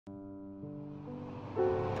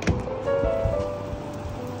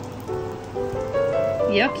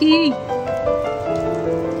Yucky.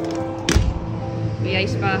 The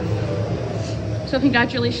ice bath. So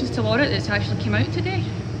congratulations to Laura that's actually came out today.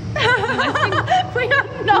 We are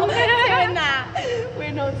not doing that.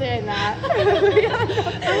 We're not doing that.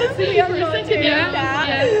 We are not doing that.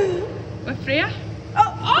 Yeah. With Freya?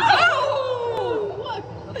 Oh! What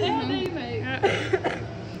a name, mate.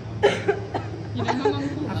 You know my mum?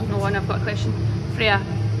 I've got one, I've got a question. Freya,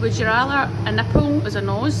 would you rather a nipple as a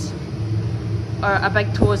nose or a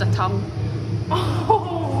big toe as a tongue?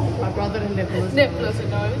 Oh! I'd rather a nipple as a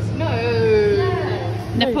nose. No.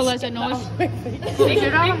 Yeah. Nipple as a nose. Big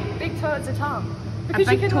toe as a tongue. Because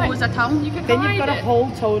a big toe as a tongue. You can Then you've got a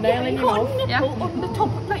whole toenail in your mouth. Yeah. On the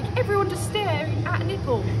top, like everyone just staring at a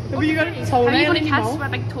nipple. But you got a How are you toenail going in to your kiss mouth. with a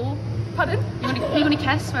big toe? Pardon? You're going to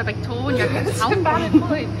kiss with a big toe and your That's a tongue? valid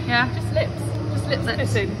point. Yeah. Just lips. Just lips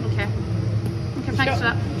kissing. Okay. Okay, thanks for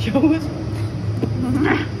that. Yours.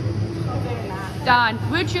 Dan,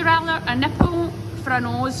 would you rather a nipple for a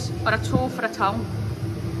nose or a toe for a tongue?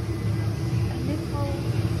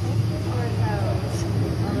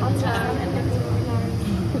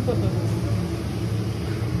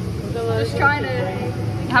 Just trying to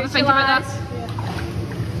Have a think about that.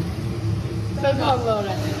 Stand up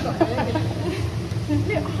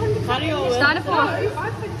for. I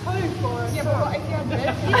think toe for it. Yeah, but what if you have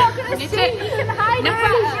lips? You're not going to see. You can hide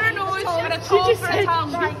Nipple it. for a nose or a toe for a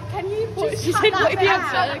tongue. Right, can you just She said, what if you have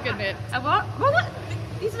silicone lips? A what? Well, look,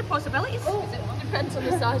 these are the possibilities. Oh, it depends on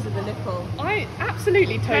the size of the nipple. I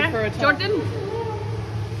absolutely toe for a tongue. Jordan?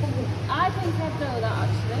 I think I'd go that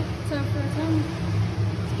actually. Toe for a tongue.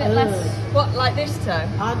 It's a bit less. What, like this toe?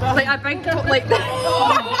 Like a big toe, like that.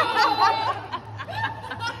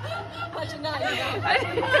 Imagine that.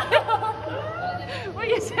 What are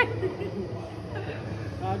you saying?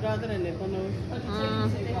 I'd rather a nipple nose.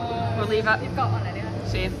 We'll leave it. You've got one anyway.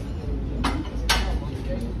 Same.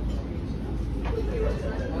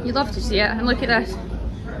 You'd love to see it, and look at this.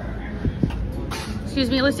 Excuse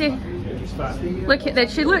me, Lucy. Look at that.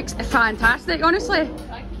 She looks fantastic, honestly.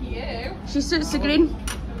 Thank you. She suits the green.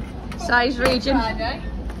 Size raging. Friday.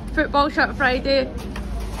 Football shirt Friday.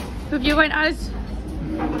 Who have you went as?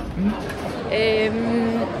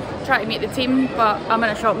 Trying to meet the team, but I'm in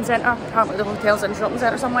a shopping centre. Apparently the hotel's in a shopping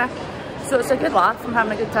centre somewhere. So it's a good laugh. I'm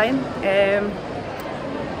having a good time.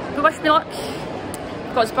 But wish me luck.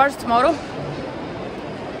 Got Spurs tomorrow.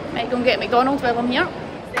 Might go and get McDonald's while I'm here.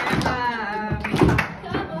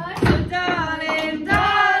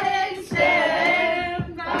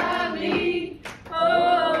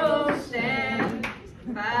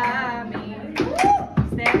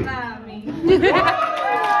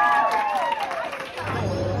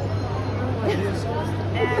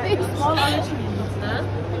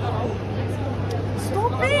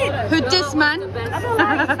 Stop it! Who dis man?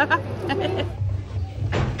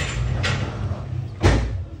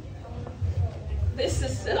 This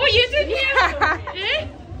is so... What you did here? Yeah.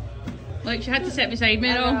 Look, she had to sit beside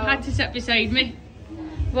me though. Had to sit beside me.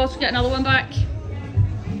 We've also got another one back.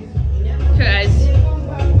 Who it is?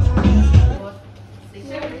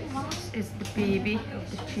 This is the baby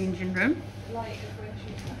of the changing room.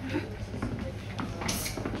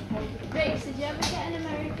 Rex, did you ever get an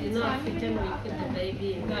American No, I picked him up with the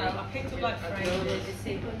baby. No, I picked up like I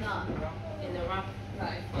three. in the wrap.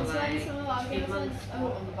 Right. For like 8 months.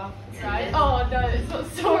 Right. Oh no, it's not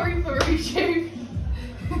sorry for Ruesha.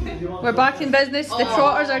 We're back in business. The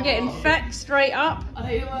trotters are getting fixed right up. Are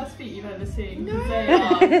they the worst feet you've ever seen? No. They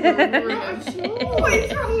are. What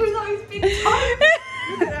is wrong with those big toes?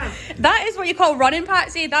 That is what you call running,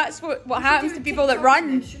 Patsy. That's what happens to people that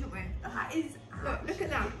run. Shouldn't we? That is. Look at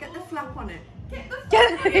that. Get the flap on it.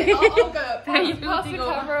 I'll go up. Pass the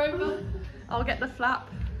camera over. I'll get the flap.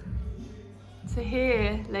 So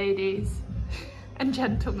here, ladies and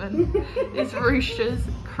gentlemen, is Ruesha's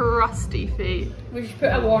crusty feet. We should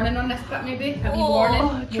put a warning on this bit maybe. A wee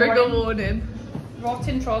warning. Trigger warning.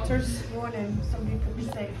 Rotten trotters. Warning. Somebody could be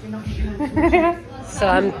safe. We're not sure. So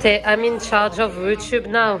I'm in charge of YouTube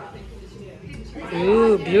now.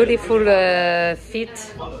 Ooh, beautiful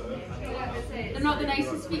feet. They're not the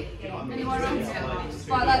nicest feet anywhere else,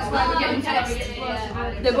 but that's why we're getting fixed.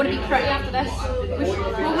 They're going to be pretty after this.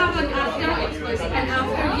 We'll have an after view of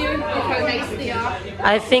how nice they are.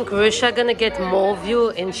 I think Ruesha gonna get more view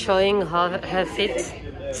in showing her feet.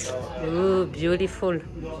 Ooh, beautiful.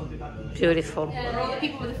 Beautiful. For all the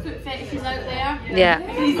people with the foot fetishes out there. Yeah.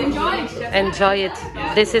 Please enjoy. Enjoy it.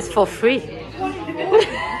 This is for free.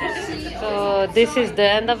 So this is the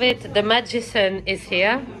end of it. The magician is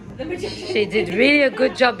here. She did really a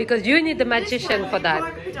good job because you need the magician for that.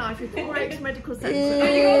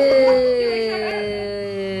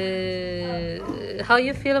 how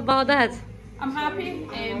you feel about that? I'm happy.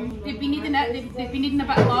 They've been needing it. They've been needing a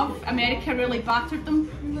bit of love. America really battered them.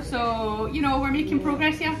 So, you know, we're making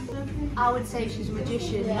progress here. I would say she's a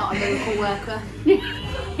magician, not a miracle worker.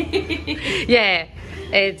 Yeah,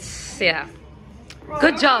 it's, yeah.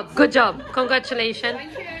 Good job, good job. Congratulations.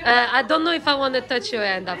 I don't know if I want to touch your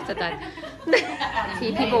hand after that.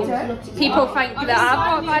 See, people think that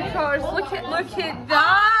I've got bad colours. Look at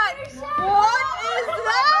that! What is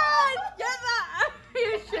that? Get that out!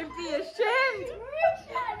 You should be ashamed.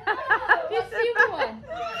 You see one?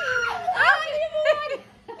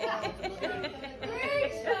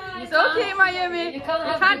 It's okay, Miami. You can't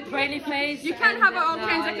have a pretty face. You can't have it all,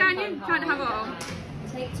 Kenza, can you? You can't have it all.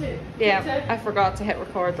 Take 2. Yeah, I forgot to hit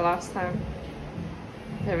record the last time.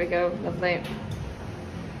 There we go, lovely.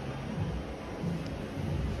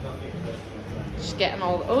 Just getting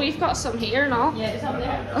all. Oh, you've got some here now. Yeah, it's up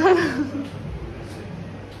there.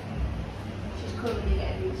 She's currently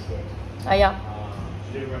getting used to it. Oh, yeah.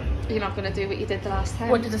 You're not going to do what you did the last time.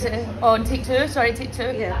 What did I say? Oh, and take 2. Sorry, take 2.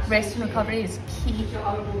 Yeah. Rest and recovery is key.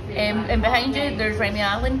 And behind you, there's Remy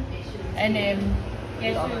Allen. And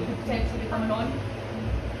yes, who could potentially be coming on.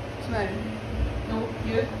 Tomorrow. No,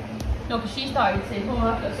 you. No, because she started saying, oh,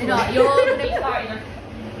 that's You're not. You're going to started.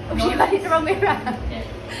 She got it the wrong way around. Yeah.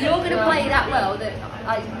 You're going to play that well that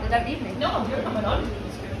they don't need me. No, you're coming on.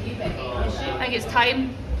 You better get your shit. I think it's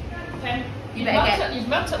time. You better get. You've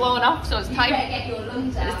milked it long enough, so it's You time. better get your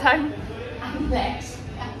lungs out. It's time. And legs.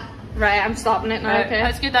 Right, I'm stopping it now. Right, Okay.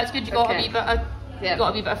 that's good. That's good. You got Okay. a wee bit of. Yeah. You got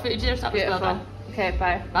a wee bit of footage there. So that was well Beautiful. done. Okay,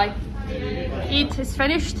 bye. Bye. Eid is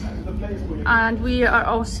finished, and we are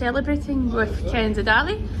all celebrating with Kenza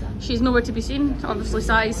Daly. She's nowhere to be seen. Obviously,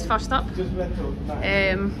 Sai's first up.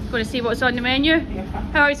 Going to see what's on the menu.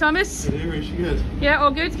 How are you, Thomas? Good. Yeah,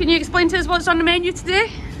 all good. Can you explain to us what's on the menu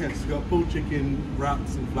today? Yes, we've got pulled chicken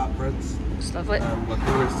wraps and flatbreads. Just lovely. Like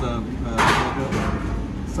Ruesha burger,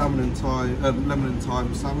 salmon and thyme, lemon and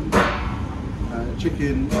thyme salmon.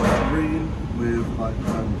 Chicken terrine with like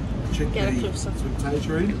chickpea sweet potato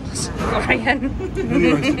terrine. Right in.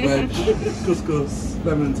 Honey roasted veg, couscous,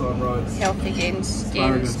 lemon and thyme rice. Healthy gains.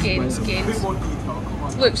 Asparagus, tomatoes.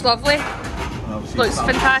 Looks lovely. Looks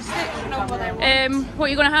fantastic. What are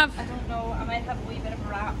you going to have? I don't know, I might have a wee bit of a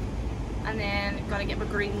wrap and then gotta get my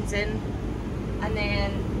greens in and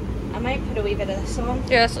then I might put a wee bit of this on.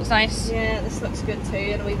 Yeah, this looks nice. Yeah, this looks good too,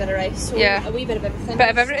 and a wee bit of rice. So Yeah. a wee bit of everything. Bit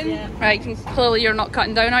of everything? Yeah. Right, clearly you're not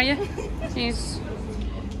cutting down, are you? Jeez.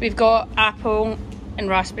 We've got apple and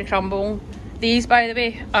raspberry crumble. These, by the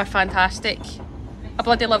way, are fantastic. I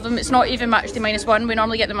bloody love them. It's not even match to -1. We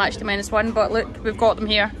normally get them match to -1, but look, we've got them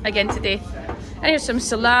here again today. And here's some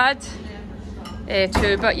salad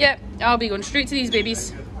too. But yeah, I'll be going straight to these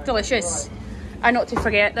babies. Delicious. And not to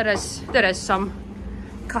forget, there is some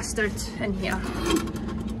custard in here,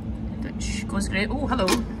 which goes great. Oh, hello.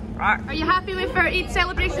 Are you happy with our Eid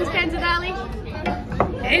celebrations, Kenza Daly?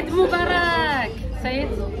 Eid Mubarak! Say it.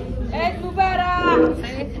 Eid Mubarak!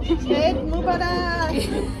 Say it. Eid Mubarak!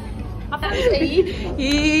 I thought it was Eid.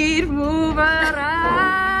 Eid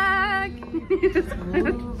Mubarak!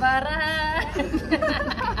 Mubarak!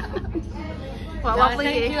 What a lovely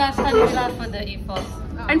Thank day. you, Alhamdulillah, for the ethos.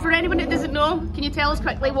 And for anyone that doesn't know, can you tell us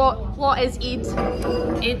quickly what is Eid?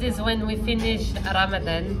 It is when we finish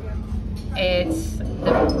Ramadan. It's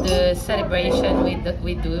the celebration we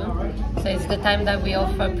do. So it's the time that we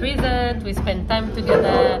offer present, we spend time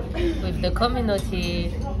together with the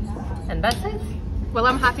community, and that's it. Well,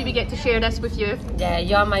 I'm happy we get to share this with you. Yeah,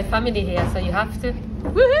 you are my family here, so you have to.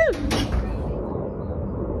 Woohoo!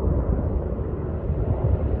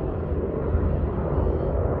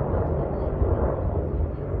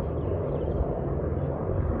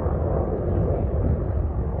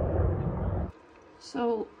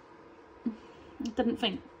 So, don't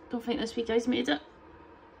think this wee guy's made it.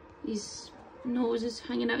 His nose is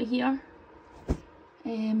hanging out here.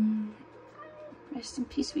 Rest in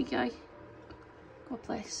peace, wee guy. God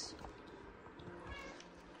bless.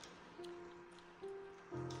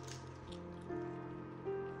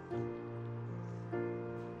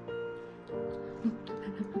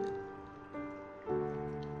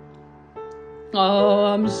 Oh,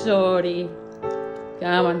 I'm sorry.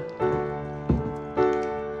 Come on.